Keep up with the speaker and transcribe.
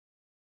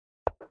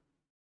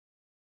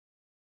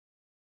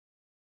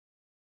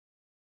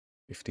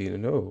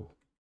15-0.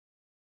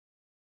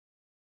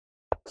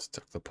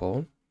 Stack the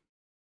pawn.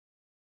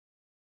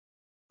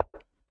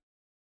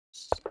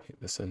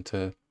 Hit the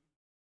center.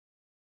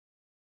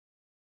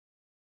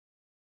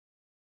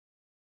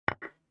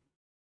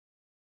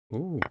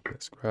 Ooh,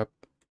 let's grab.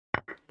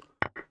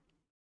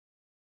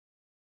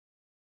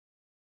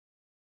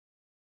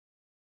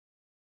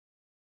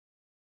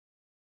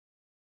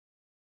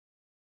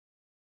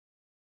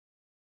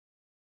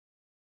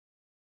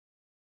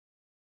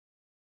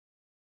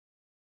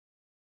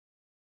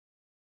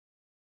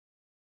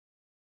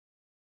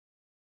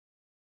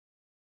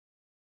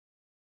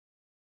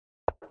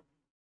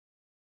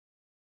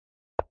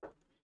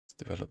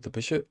 Let's develop the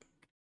bishop.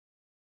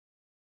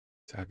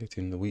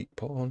 Targeting the weak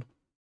pawn.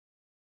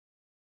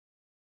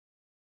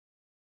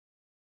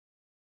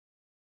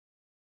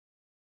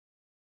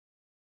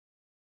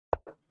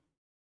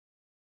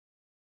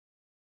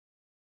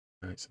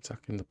 Right, it's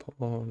attacking the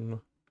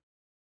pawn.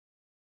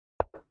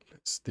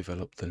 Let's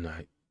develop the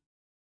knight.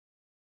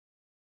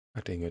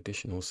 Adding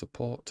additional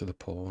support to the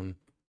pawn.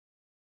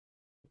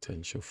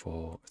 Potential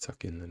for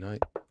attacking the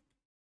knight.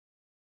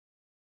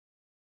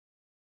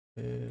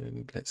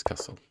 And let's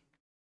castle.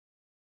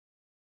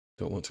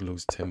 Don't want to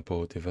lose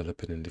tempo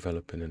developing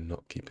and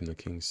not keeping the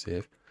king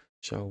safe.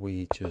 Shall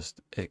we just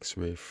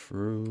X-ray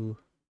through?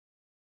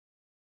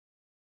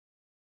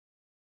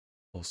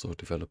 Also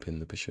developing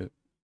the bishop.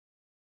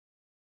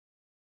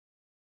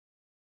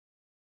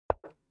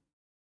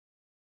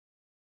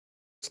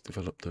 Let's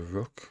develop the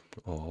rook,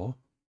 or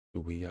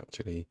do we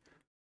actually...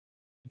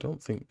 I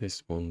don't think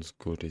this one's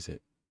good, is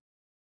it?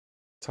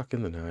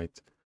 Attacking the knight,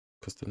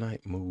 because the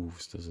knight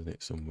moves, doesn't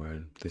it, somewhere,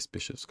 and this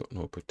bishop's got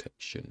no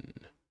protection.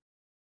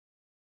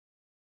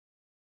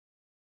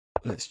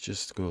 Let's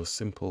just go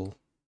simple.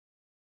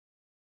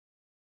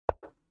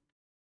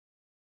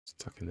 It's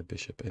attacking the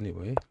bishop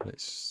anyway.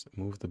 Let's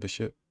move the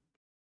bishop.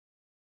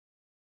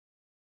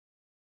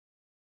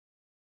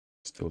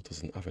 Still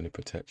doesn't have any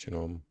protection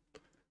on,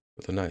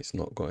 but the knight's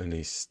not got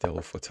any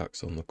stealth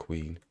attacks on the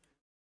queen.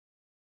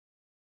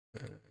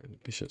 And the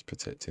bishop's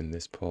protecting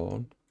this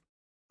pawn.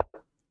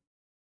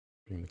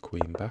 Bring the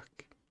queen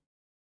back.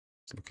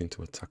 It's looking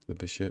to attack the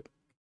bishop.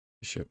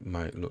 Bishop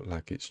might look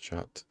like it's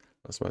trapped.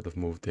 That's why they've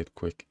moved it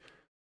quick.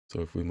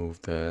 So if we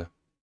move there,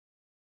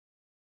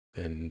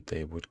 then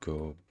they would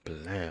go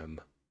blam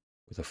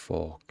with a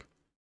fork.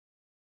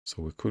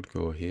 So we could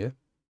go here.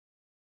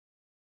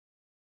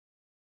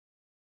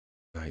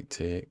 Knight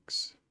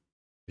takes,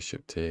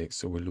 bishop takes,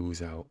 so we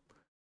lose out.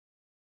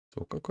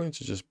 So I'm going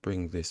to just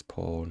bring this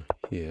pawn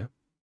here.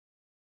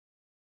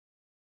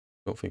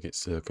 Don't think it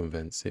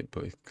circumvents it,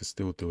 but it can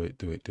still do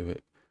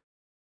it.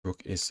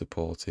 Rook is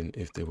supporting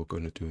if they were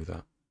going to do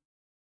that.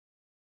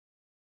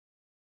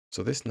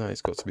 So this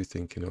knight's got to be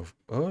thinking of,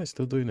 oh, it's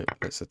still doing it.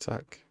 Let's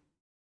attack.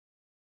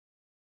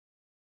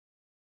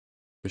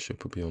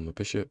 Bishop will be on the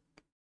bishop.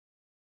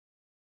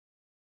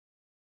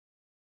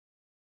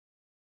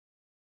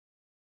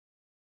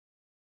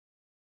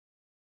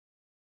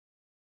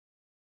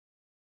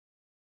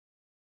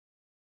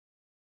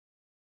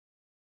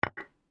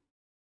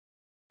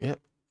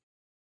 Yep.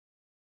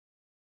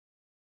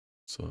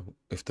 So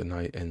if the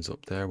knight ends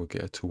up there, we'll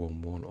get a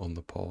 2-on-1 on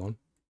the pawn.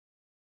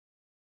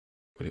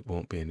 But it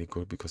won't be any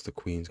good because the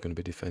queen's going to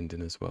be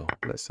defending as well.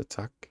 Let's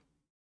attack.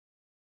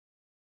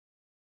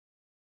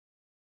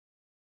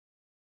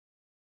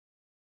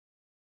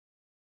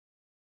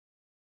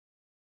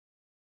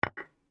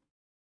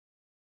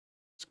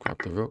 Let's grab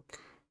the rook.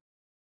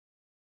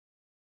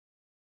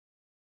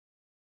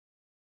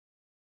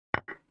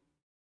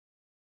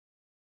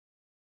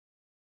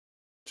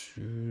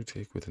 To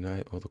take with the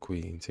knight or the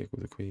queen. Take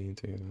with the queen,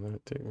 take with the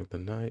knight, take with the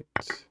knight.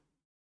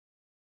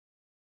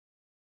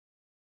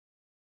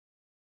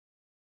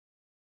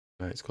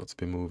 Knight's got to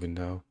be moving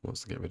now.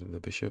 Wants to get rid of the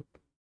bishop.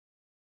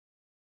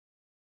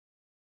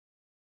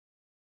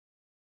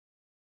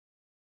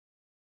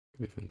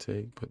 Give and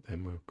take, but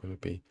then we're going to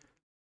be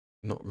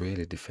not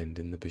really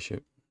defending the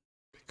bishop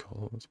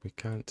because we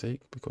can't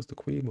take, because the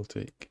queen will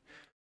take.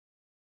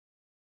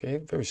 Okay,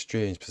 very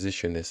strange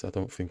position this. I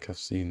don't think I've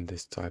seen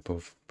this type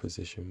of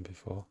position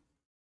before.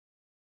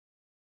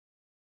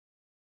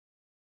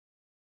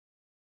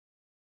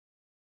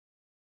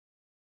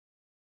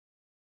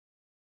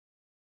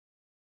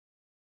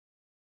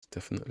 It's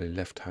definitely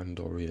left-hand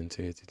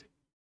orientated.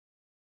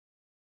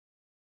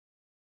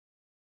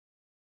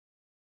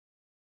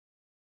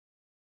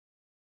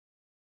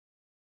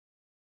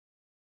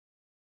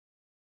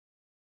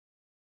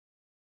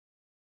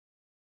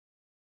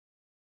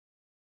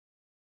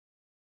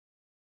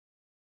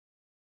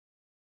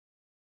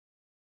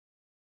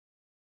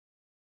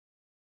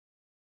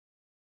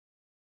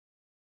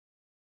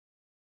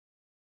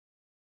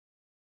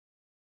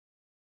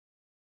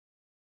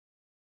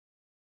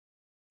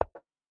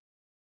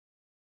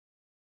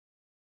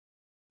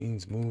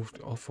 Queen's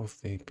moved off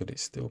of the, but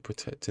it's still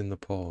protecting the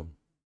pawn.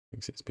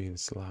 Thinks it's being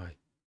sly.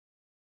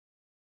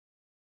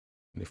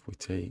 And if we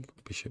take,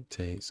 bishop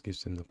takes,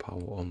 gives him the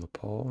power on the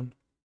pawn.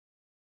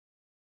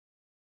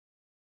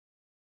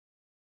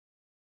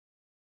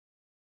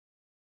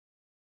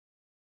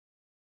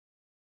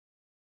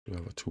 We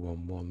have a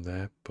 2-on-1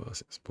 there, but I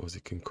suppose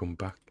it can come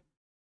back.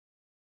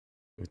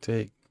 We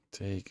take,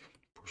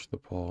 push the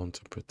pawn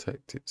to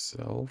protect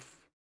itself.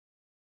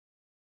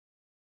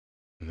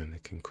 And then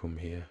it can come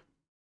here.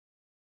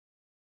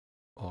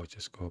 Or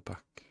just go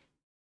back.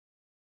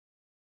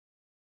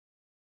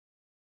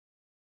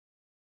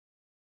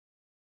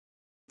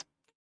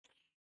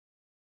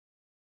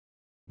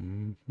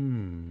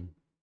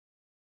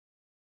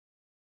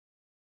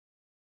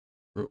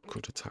 Rook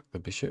could attack the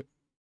bishop.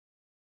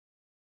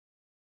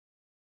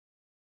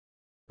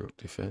 Rook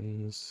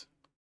defends.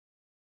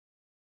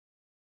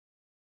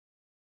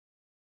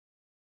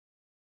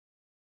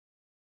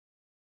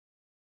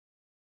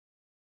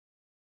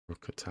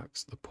 Rook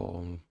attacks the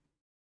pawn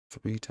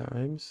 3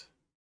 times.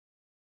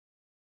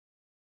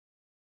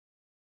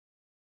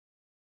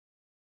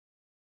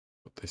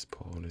 But this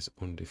pawn is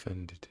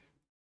undefended.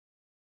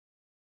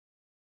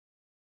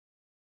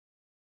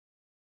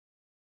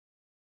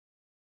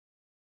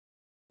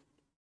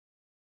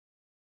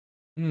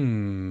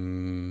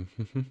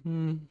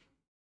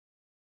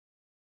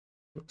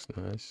 Looks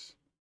nice.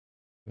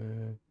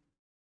 This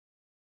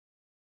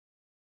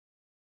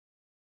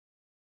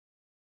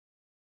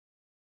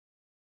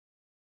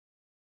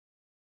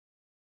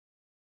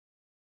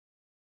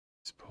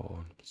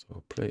pawn.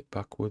 So play it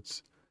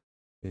backwards.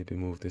 Maybe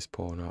move this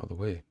pawn out of the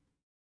way.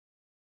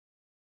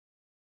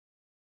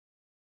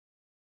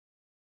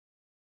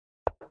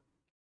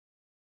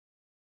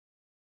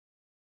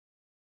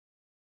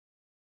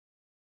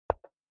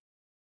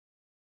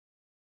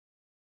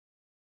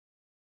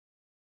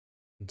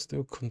 And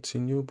still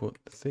continue, but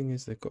the thing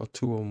is they've got a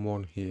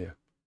 2-on-1 here.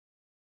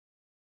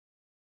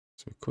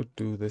 So we could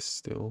do this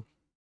still.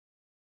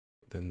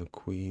 Then the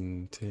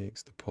queen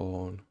takes the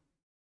pawn.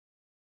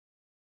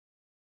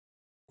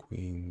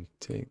 Queen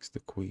takes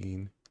the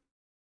queen.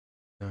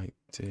 Knight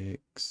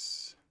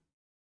takes.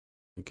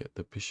 We get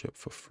the bishop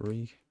for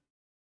free.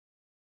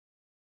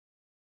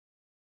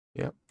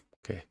 Yep,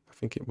 okay, I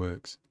think it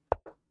works.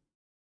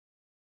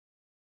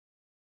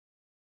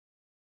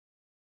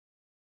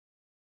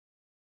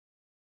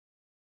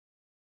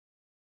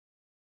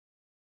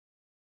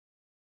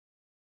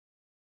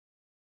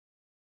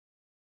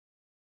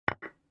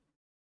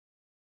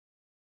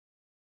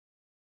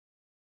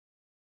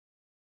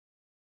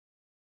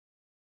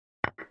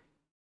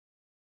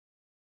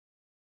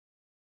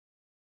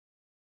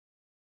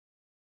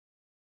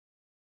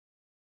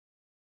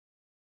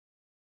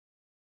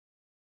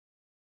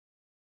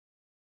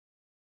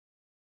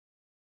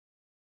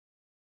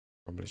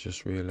 Probably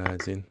just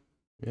realizing.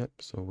 Yep,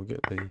 so we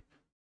get the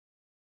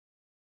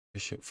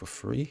bishop for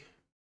free.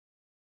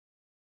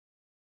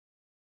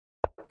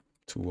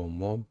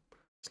 2-on-1.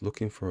 It's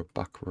looking for a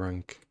back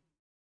rank.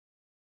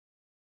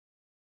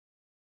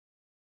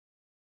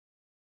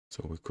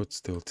 So we could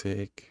still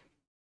take.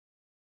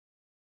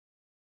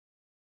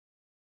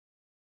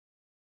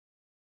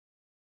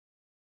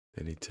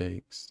 Then he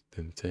takes,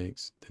 then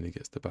takes, then he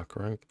gets the back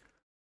rank.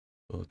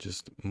 So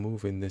just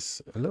moving this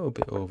a little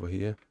bit over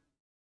here.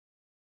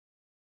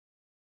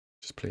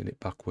 Just playing it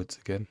backwards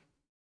again.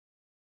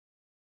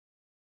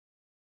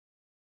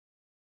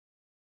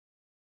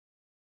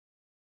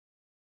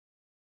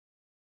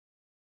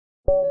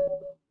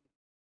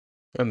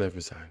 And they've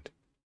resigned.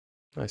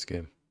 Nice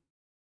game.